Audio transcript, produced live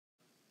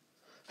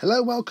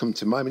Hello, welcome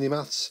to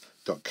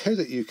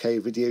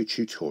myminimaths.co.uk video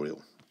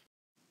tutorial.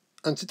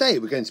 And today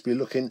we're going to be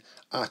looking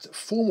at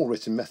formal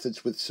written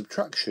methods with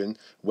subtraction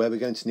where we're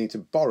going to need to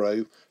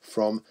borrow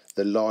from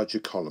the larger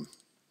column.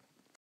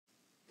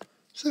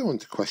 So on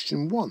to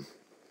question 1.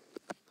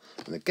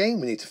 And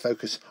again we need to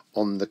focus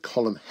on the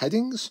column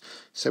headings.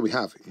 So we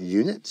have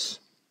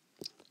units,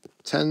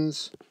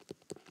 tens,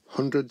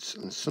 hundreds,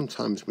 and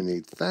sometimes we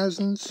need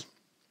thousands.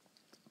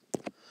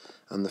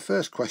 And the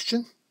first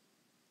question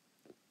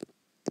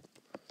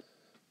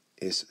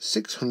is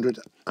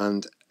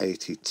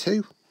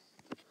 682,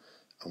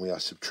 and we are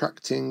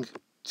subtracting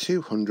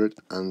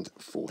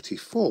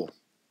 244.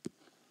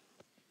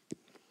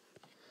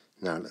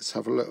 Now let's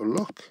have a little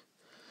look.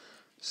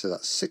 So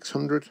that's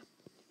 682,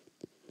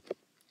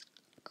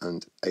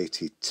 and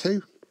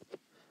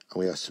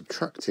we are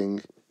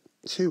subtracting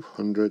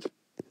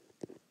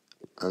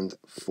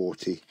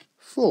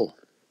 244.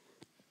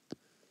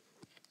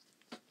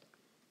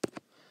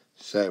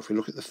 So if we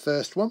look at the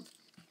first one,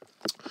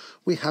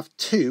 we have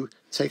 2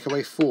 take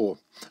away 4.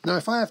 Now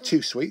if I have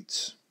 2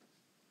 sweets,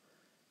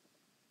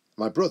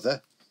 my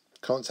brother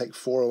can't take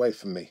 4 away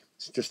from me.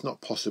 It's just not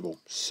possible.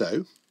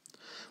 So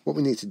what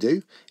we need to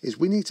do is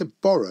we need to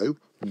borrow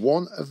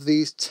one of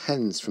these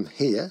 10s from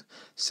here.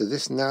 So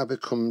this now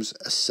becomes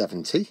a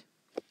 70.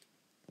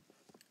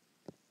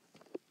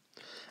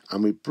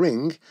 And we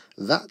bring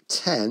that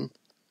 10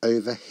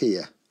 over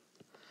here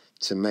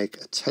to make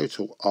a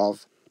total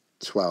of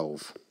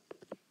 12.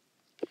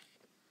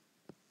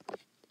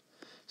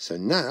 So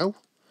now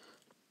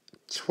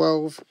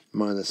 12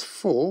 minus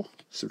 4,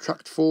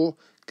 subtract 4,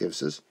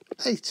 gives us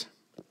 8.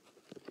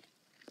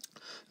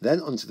 Then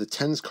onto the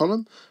tens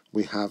column,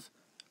 we have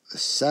the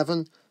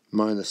 7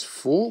 minus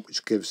 4,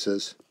 which gives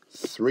us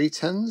 3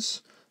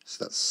 tens.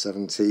 So that's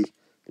 70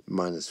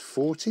 minus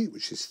 40,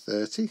 which is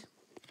 30.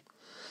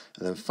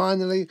 And then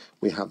finally,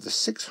 we have the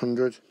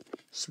 600,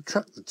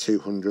 subtract the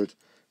 200,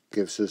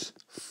 gives us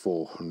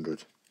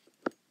 400.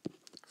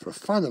 For a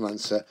final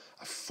answer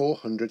of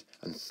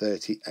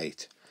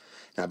 438.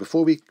 Now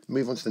before we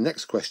move on to the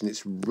next question,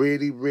 it's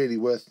really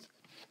worth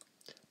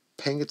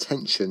paying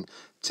attention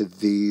to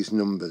these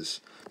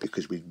numbers,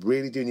 because we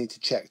really do need to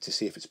check to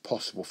see if it's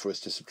possible for us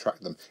to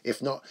subtract them.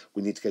 If not,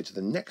 we need to go to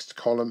the next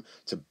column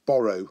to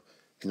borrow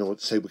in order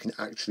so we can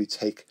actually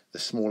take the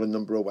smaller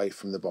number away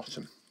from the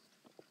bottom.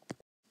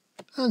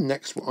 And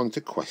next we're on to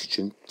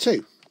question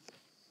 2.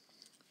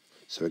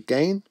 So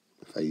again,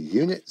 for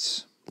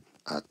units,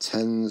 our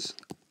tens,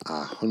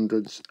 our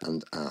hundreds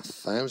and our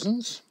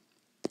thousands,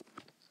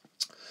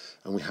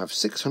 and we have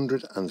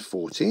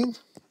 614,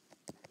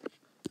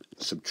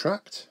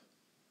 subtract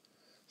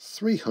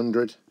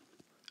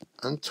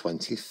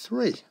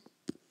 323,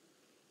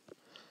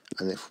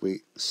 and if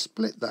we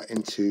split that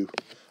into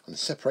and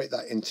separate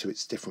that into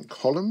its different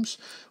columns,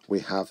 we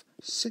have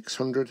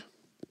 600,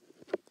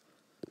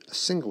 a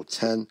single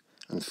 10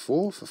 and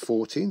 4 for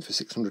 14 for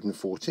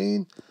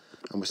 614,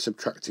 and we're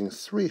subtracting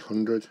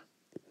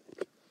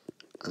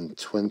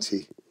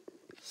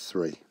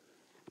 323.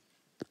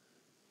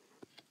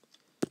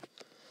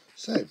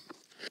 So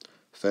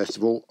first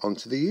of all,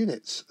 onto the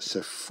units.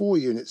 So 4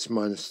 units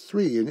minus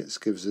 3 units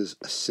gives us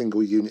a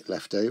single unit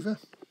left over.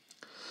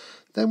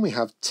 Then we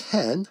have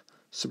 10,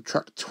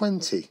 subtract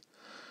 20.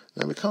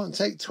 Now we can't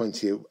take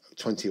 20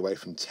 away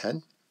from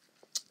 10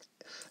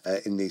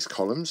 in these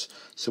columns.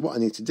 So what I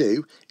need to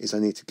do is I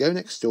need to go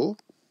next door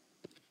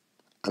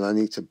and I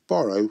need to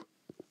borrow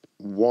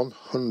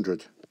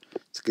 100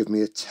 to give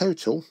me a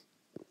total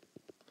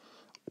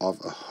of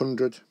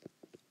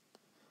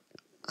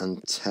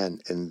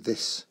 110 in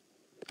this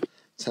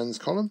tens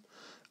column.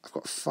 I've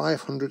got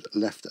 500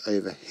 left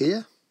over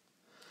here.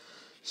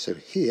 So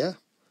here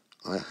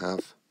I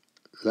have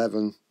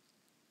 11,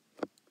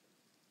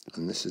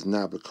 and this has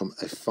now become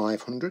a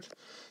 500.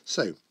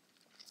 So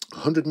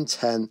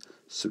 110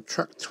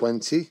 subtract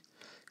 20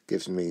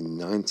 gives me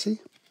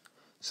 90.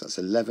 So that's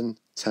 11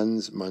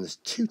 tens minus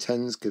 2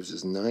 tens gives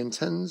us 9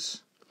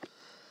 tens.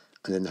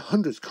 And in the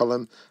hundreds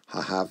column,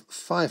 I have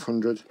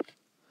 500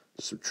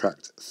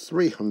 subtract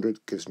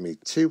 300 gives me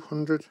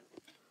 200.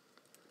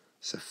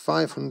 So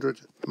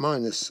 500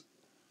 minus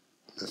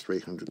the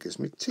 300 gives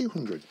me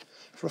 200,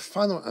 for a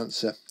final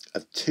answer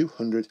of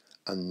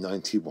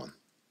 291.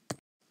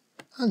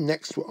 And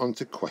next we're on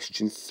to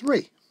question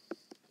 3.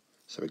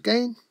 So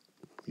again,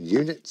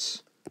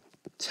 units,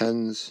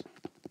 tens,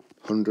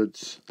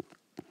 hundreds,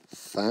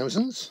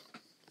 thousands,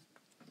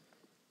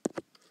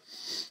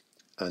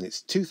 and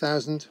it's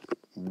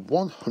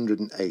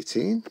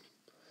 2,118,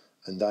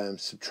 and I am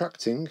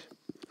subtracting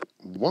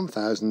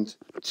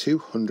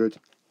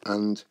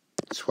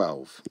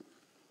 1,212.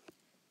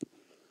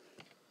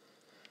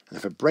 And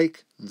if I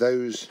break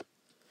those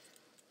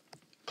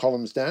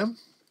columns down,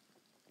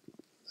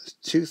 there's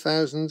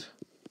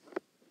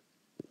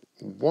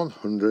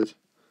 2,100,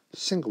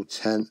 single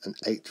 10 and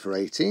 8 for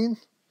 18,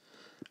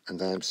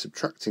 and I am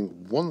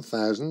subtracting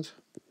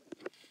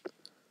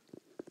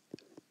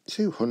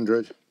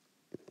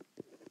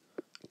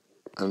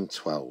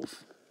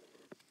 1,212.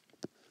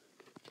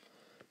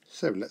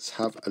 So let's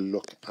have a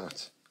look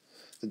at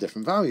the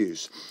different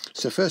values.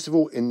 So first of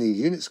all, in the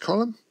units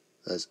column,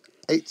 there's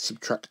 8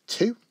 subtract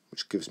 2,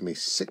 which gives me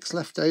 6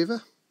 left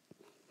over.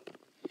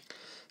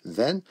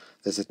 Then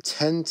there's a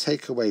 10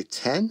 take away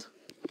 10,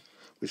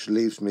 which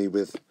leaves me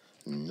with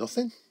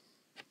nothing.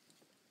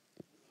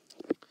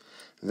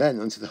 Then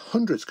onto the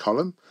hundreds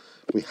column,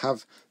 we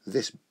have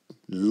this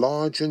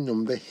larger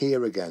number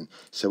here again.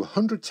 So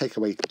 100 take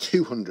away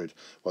 200.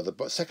 Well,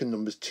 the second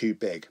number is too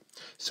big.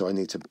 So I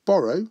need to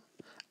borrow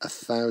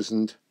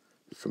 1,000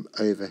 from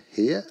over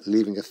here,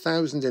 leaving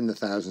 1,000 in the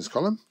thousands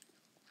column,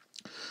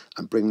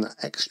 and bring that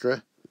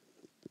extra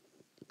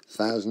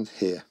 1,000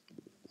 here,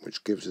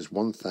 which gives us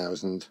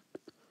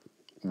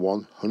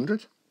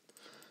 1,100.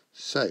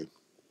 So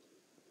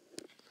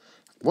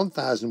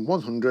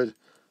 1,100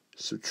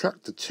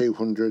 subtract the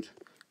 200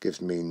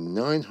 gives me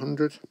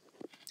 900,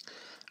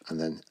 and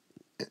then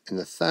in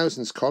the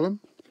thousands column,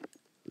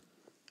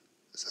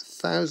 it's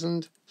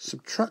 1,000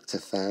 subtract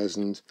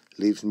 1,000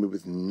 leaves me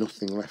with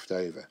nothing left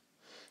over.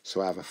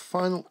 So I have a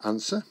final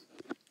answer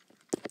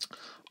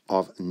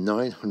of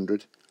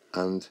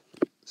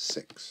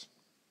 906.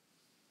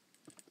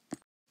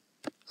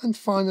 And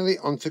finally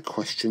on to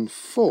question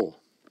 4.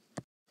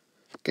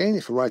 Again,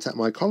 if I write out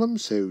my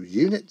columns, so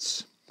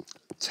units,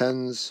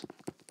 tens,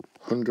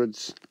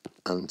 hundreds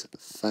and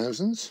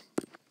thousands,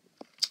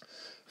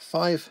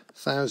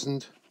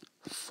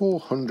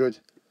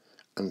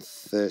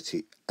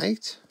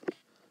 5,438,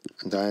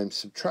 and I am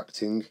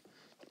subtracting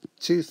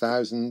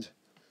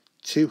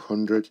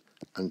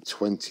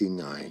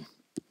 2,229.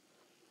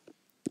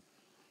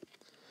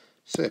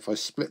 So if I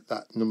split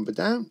that number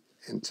down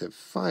into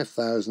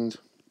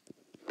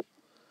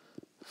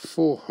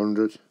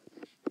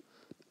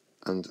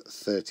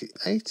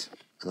 5,438,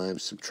 and I am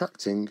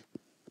subtracting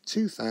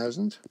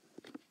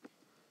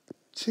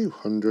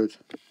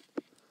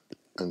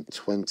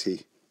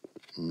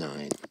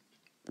 2,229.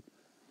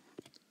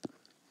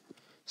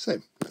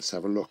 So let's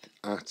have a look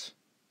at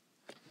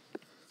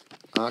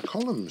our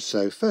columns.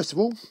 So first of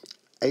all,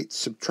 8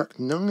 subtract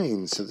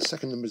 9, so the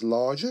second number is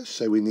larger,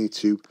 so we need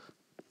to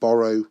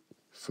borrow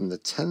from the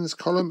tens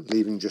column,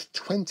 leaving just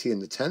 20 in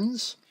the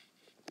tens,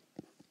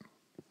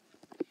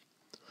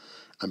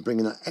 and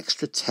bringing that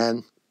extra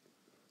 10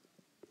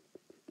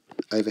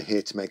 over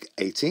here to make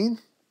 18.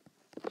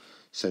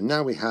 So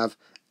now we have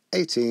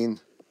 18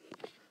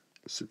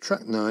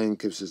 subtract 9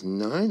 gives us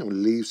 9, or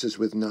leaves us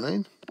with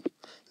 9.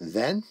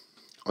 Then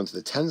onto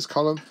the tens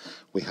column,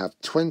 we have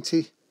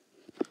 20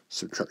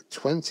 subtract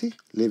 20,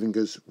 leaving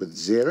us with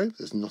 0.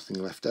 There's nothing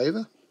left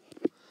over.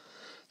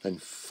 Then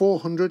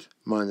 400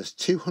 minus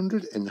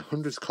 200 in the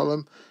hundreds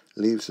column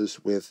leaves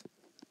us with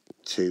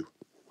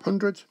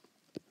 200.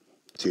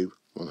 2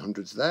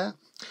 100s there.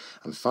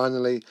 And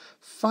finally,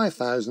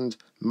 5,000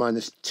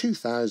 minus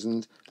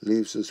 2,000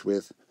 leaves us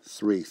with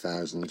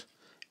 3,000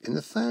 in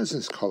the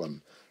thousands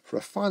column, for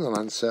a final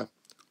answer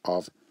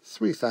of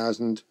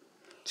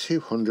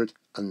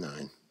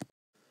 3,209.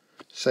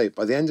 So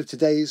by the end of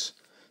today's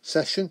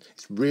session,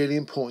 it's really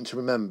important to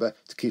remember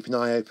to keep an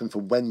eye open for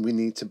when we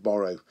need to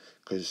borrow,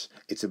 because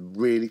it's a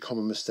really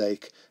common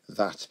mistake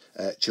that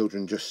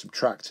children just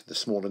subtract the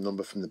smaller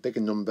number from the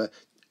bigger number,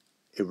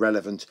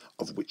 irrelevant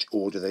of which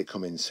order they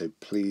come in. So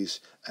please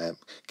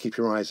keep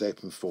your eyes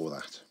open for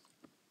that.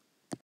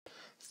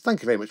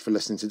 Thank you very much for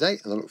listening today,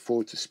 and I look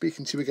forward to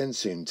speaking to you again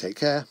soon. Take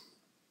care.